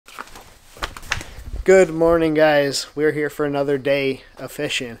Good morning, guys. We're here for another day of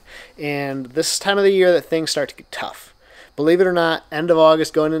fishing, and this is time of the year that things start to get tough. Believe it or not, end of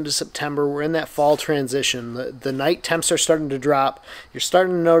August going into September, we're in that fall transition. The night temps are starting to drop. You're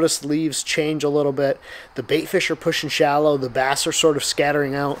starting to notice leaves change a little bit. The bait fish are pushing shallow. The bass are sort of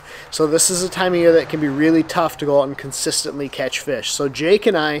scattering out. So this is a time of year that can be really tough to go out and consistently catch fish. So Jake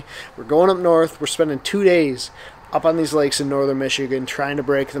and I, we're going up north. We're spending 2 days up on these lakes in northern Michigan, trying to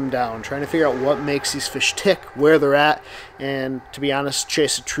break them down, trying to figure out what makes these fish tick, where they're at, and to be honest,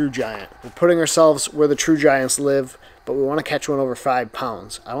 chase a true giant. We're putting ourselves where the true giants live, but we want to catch one over 5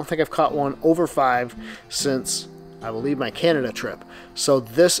 pounds. I don't think I've caught one over 5 since, I believe, my Canada trip. So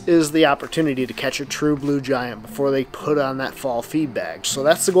this is the opportunity to catch a true blue giant before they put on that fall feed bag. So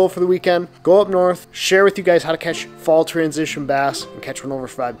that's the goal for the weekend. Go up north, share with you guys how to catch fall transition bass and catch one over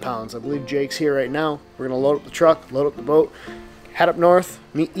 5 pounds. I believe Jake's here right now. We're gonna load up the truck, load up the boat, head up north,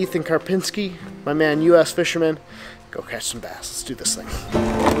 meet Ethan Karpinski, my man US Fisherman, go catch some bass. Let's do this thing.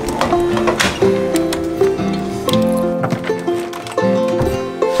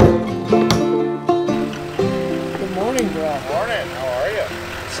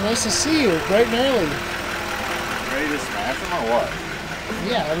 Nice to see you, bright and early. Ready to smash them or what?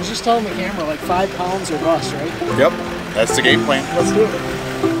 Yeah, I was just telling the camera, like 5 pounds or bust, right? Yep, that's the game plan. Let's do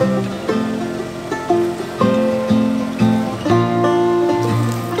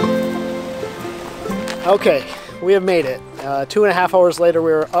it. Okay, we have made it. 2.5 hours later,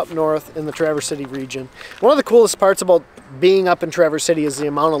 we were up north in the Traverse City region. One of the coolest parts about being up in Traverse City is the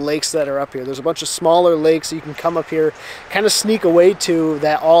amount of lakes that are up here. There's a bunch of smaller lakes you can come up here, kind of sneak away to,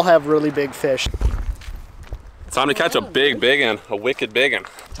 that all have really big fish. It's time to catch a big one, a wicked big one.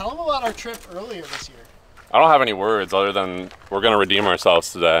 Tell them about our trip earlier this year. I don't have any words other than we're gonna redeem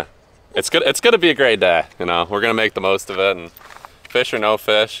ourselves today. It's gonna be a great day, you know. We're gonna make the most of it, and fish or no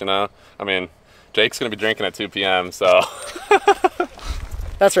fish, you know. I mean, Jake's gonna be drinking at 2 p.m. so.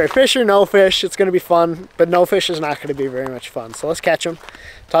 That's right, fish or no fish, it's gonna be fun, but no fish is not gonna be very much fun. So let's catch them,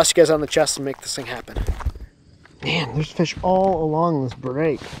 toss you guys on the chest and make this thing happen. Man, there's fish all along this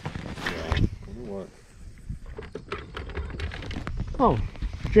break. Yeah, what? Oh,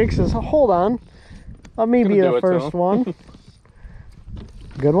 Jake says, hold on. Let me be the first one.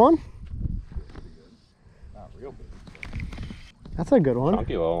 Good one? Not real big. That's a good one.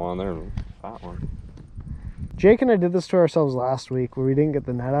 Chunky little one there, fat one. Jake and I did this to ourselves last week where we didn't get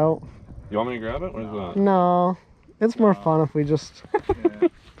the net out. You want me to grab it? What is that? No, it's more fun if we just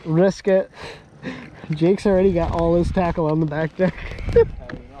risk it. Jake's already got all his tackle on the back deck.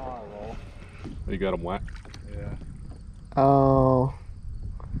 You got him wet? Yeah. Oh.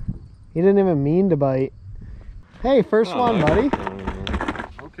 He didn't even mean to bite. Hey, first one, buddy.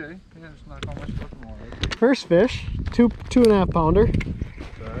 Okay, yeah, it's not how much more. First fish, 2.5 pounder.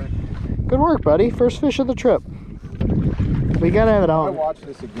 Good work, buddy. First fish of the trip. We gotta have it out. I watched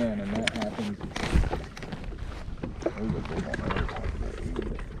this again and that happened.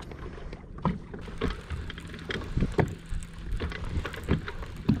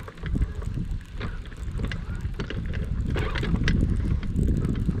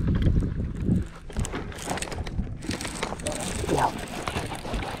 Yeah.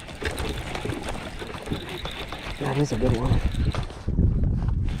 That is a good one.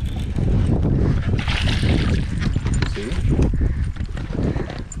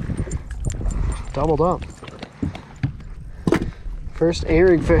 Doubled up. First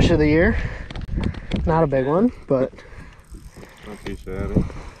A-rig fish of the year. Not a big one, but Not too shabby.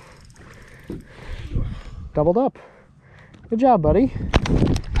 doubled up. Good job, buddy.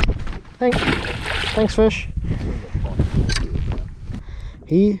 Thanks, fish.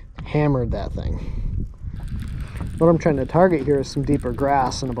 He hammered that thing. What I'm trying to target here is some deeper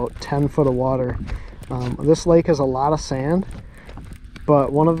grass and about 10 foot of water. This lake has a lot of sand,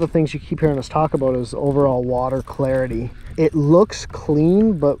 but one of the things you keep hearing us talk about is overall water clarity. It looks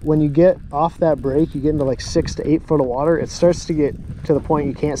clean, but when you get off that break, you get into like 6 to 8 foot of water, it starts to get to the point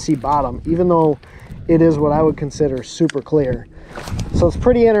you can't see bottom, even though it is what I would consider super clear. So it's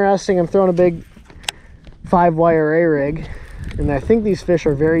pretty interesting. I'm throwing a big 5-wire A-rig, and I think these fish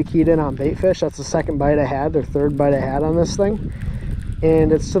are very keyed in on bait fish. That's the second bite I had, or third bite I had on this thing.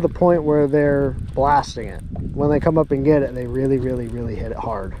 And it's to the point where they're blasting it. When they come up and get it, they really hit it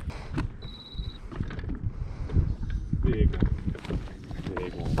hard. Big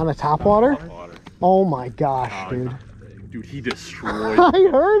one. On a topwater? Oh my gosh, dude. Dude, he destroyed. I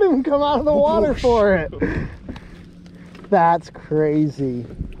heard him come out of the water for it. That's crazy.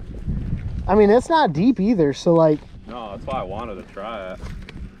 I mean, it's not deep either, so like... No, that's why I wanted to try it.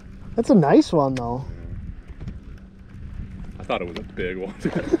 That's a nice one, though. I thought it was a big one.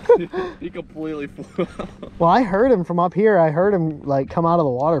 He completely flew out. Well, I heard him from up here. I heard him like come out of the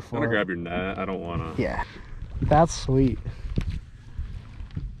water for I'm gonna him. grab your net. I don't wanna. Yeah, that's sweet.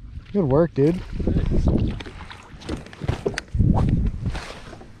 Good work, dude. Thanks.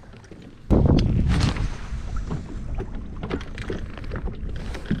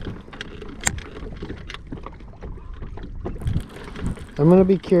 I'm gonna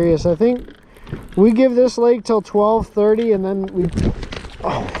be curious. I think we give this lake till 12:30, and then we.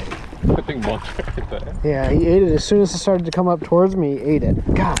 Oh. I think much right there. Yeah, he ate it as soon as it started to come up towards me. He ate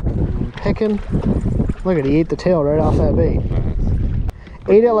it. God, picking. Look at, he ate the tail right off that bait. Nice.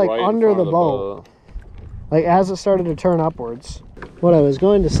 Ate it like Right in under front the of boat, like as it started to turn upwards. What I was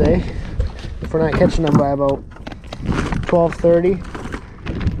going to say, if we're not catching them by about 12:30,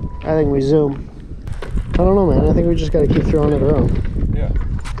 I think we zoom. I don't know, man. I think we just got to keep throwing it around. Yeah.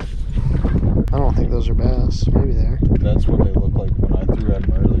 I don't think those are bass. Maybe they are. That's what they look like when I threw at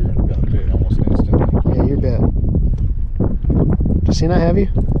them earlier and got bit almost instantly. Yeah, you're bit. Does he not have you?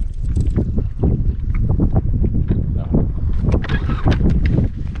 No.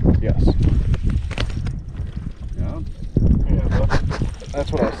 Yes. Yeah. Yeah,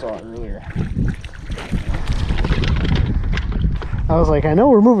 that's what I saw earlier. I was like, I know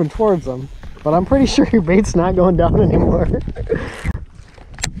we're moving towards them, but I'm pretty sure your bait's not going down anymore.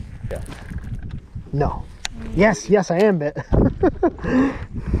 Yeah. No. Yes, yes, I am bit.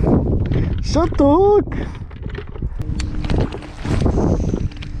 Shut the hook.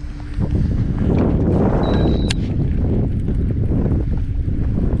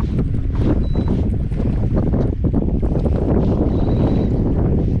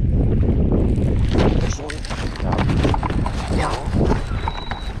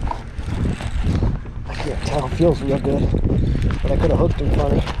 I can't tell. It feels real good, but I could have hooked him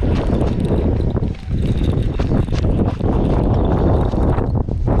funny.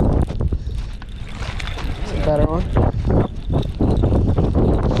 Better one.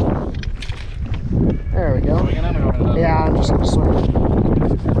 There we go. Yeah, I'm just gonna swim.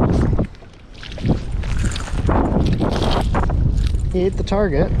 He ate the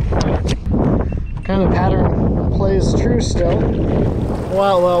target. Kind of pattern plays true still.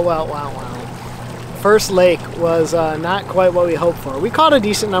 Wow. First lake was not quite what we hoped for. We caught a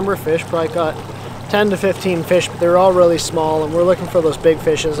decent number of fish, probably caught 10 to 15 fish, but they're all really small, and we're looking for those big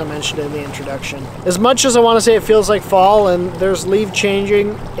fish as I mentioned in the introduction. As much as I want to say it feels like fall and there's leaf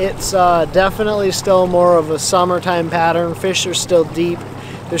changing, it's definitely still more of a summertime pattern. Fish are still deep.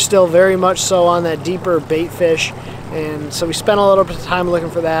 They're still very much so on that deeper bait fish, and so we spent a little bit of time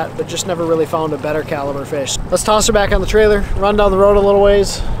looking for that, but just never really found a better caliber fish. Let's toss her back on the trailer, run down the road a little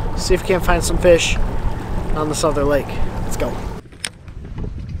ways, see if we can't find some fish on this other lake. Let's go.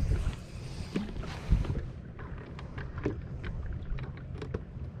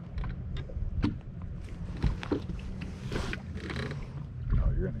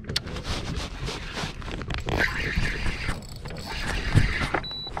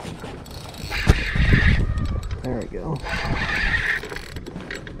 There we go.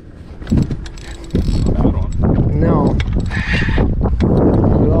 Bad one. No.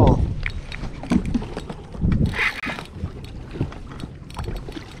 Not at all.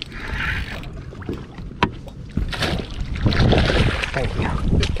 Thank you.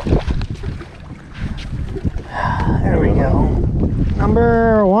 There we go.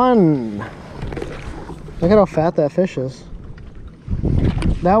 Number one. Look at how fat that fish is.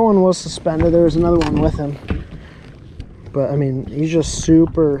 That one was suspended. There was another one with him. But I mean, he's just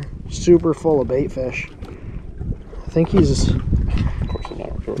super full of bait fish. I think he's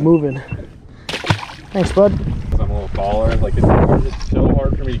moving. Thanks, bud. I'm a little taller. Like it's so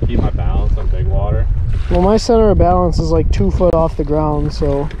hard for me to keep my balance on big water. Well, my center of balance is like 2 foot off the ground,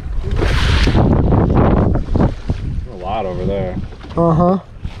 so. A lot over there. Uh-huh.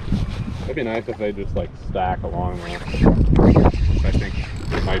 It'd be nice if they just like stack along there. I think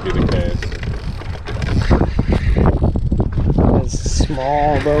it might be the case. It's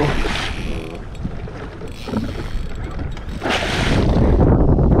small though.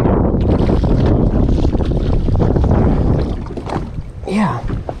 Yeah.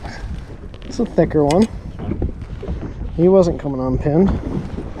 It's a thicker one. He wasn't coming on pin.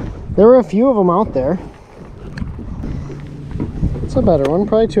 There were a few of them out there. It's a better one,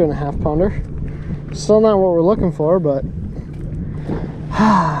 probably 2.5 pounder. Still not what we're looking for, but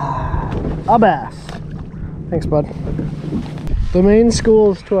a bass. Thanks, bud. The main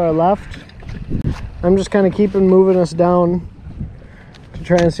school is to our left. I'm just kind of keeping moving us down to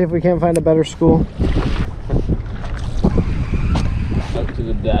try and see if we can't find a better school. Up to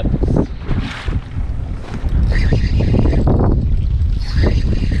the depths.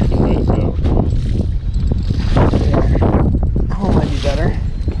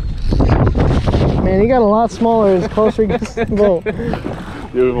 man. He got a lot smaller as closer he gets to the boat.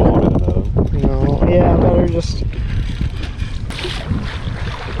 You even wanted to know. No, yeah, I better just...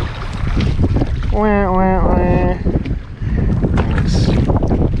 Wah, wah, wah. Nice.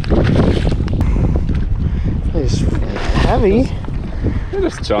 He's heavy. They're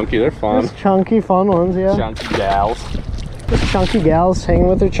just chunky, they're fun. Just chunky, fun ones, yeah. Chunky gals. Just chunky gals hanging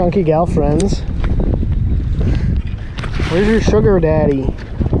with their chunky gal friends. Where's your sugar daddy?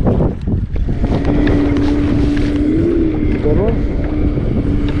 Good one?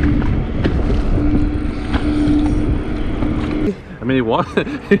 I mean, he won.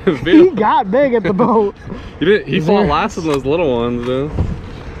 He got big at the boat. He fought last in those little ones, dude.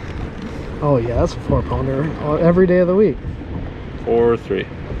 Oh yeah, that's a 4-pounder every day of the week. 4 or 3.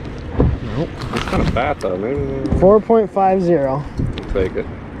 Nope. It's kind of fat though, maybe. 4.50. Take it.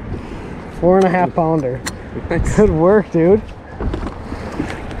 4.5 pounder. Thanks. Good work, dude.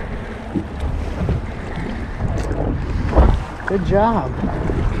 Good job.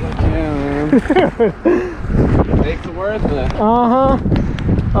 Yeah, man. Makes it worth it. Uh-huh.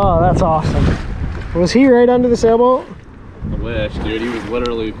 Oh, that's awesome. Was he right under the sailboat? I wish, dude. He was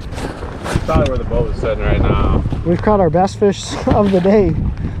literally probably where the boat was sitting right now. We've caught our best fish of the day,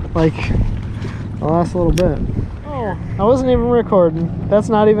 like the last little bit. Oh, I wasn't even recording. That's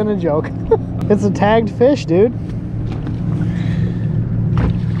not even a joke. It's a tagged fish, dude.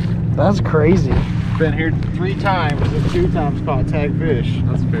 That's crazy. Been here 3 times and 2 times caught tagged fish.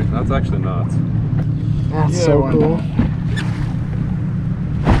 That's crazy. That's actually nuts. That's Yeah, so why cool. not?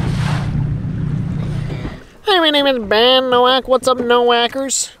 Hi, my name is Ben Nowak. What's up,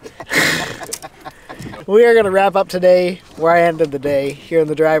 Nowakers? We are going to wrap up today where I ended the day, here in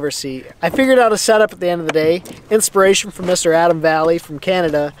the driver's seat. I figured out a setup at the end of the day, inspiration from Mr. Adam Valley from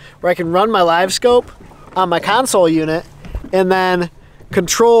Canada, where I can run my live scope on my console unit and then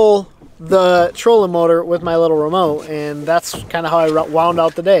control the trolling motor with my little remote, and that's kind of how I wound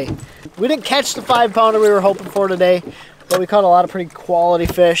out the day. We didn't catch the 5-pounder we were hoping for today, but we caught a lot of pretty quality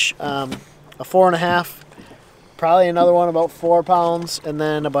fish. A 4.5, probably another one about 4 pounds, and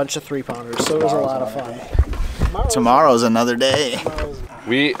then a bunch of 3-pounders. So it was a lot of fun. Tomorrow's another day.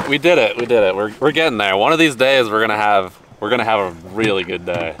 We did it. We did it. We're getting there. One of these days we're gonna have a really good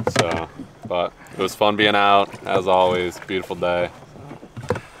day. So, but it was fun being out as always. Beautiful day.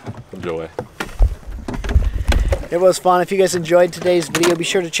 Enjoy. It was fun. If you guys enjoyed today's video, be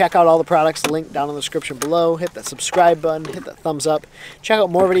sure to check out all the products linked down in the description below. Hit that subscribe button, hit that thumbs up. Check out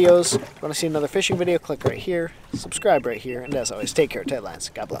more videos. If you want to see another fishing video, click right here. Subscribe right here. And as always, take care, Ted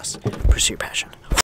Lines. God bless. Pursue your passion.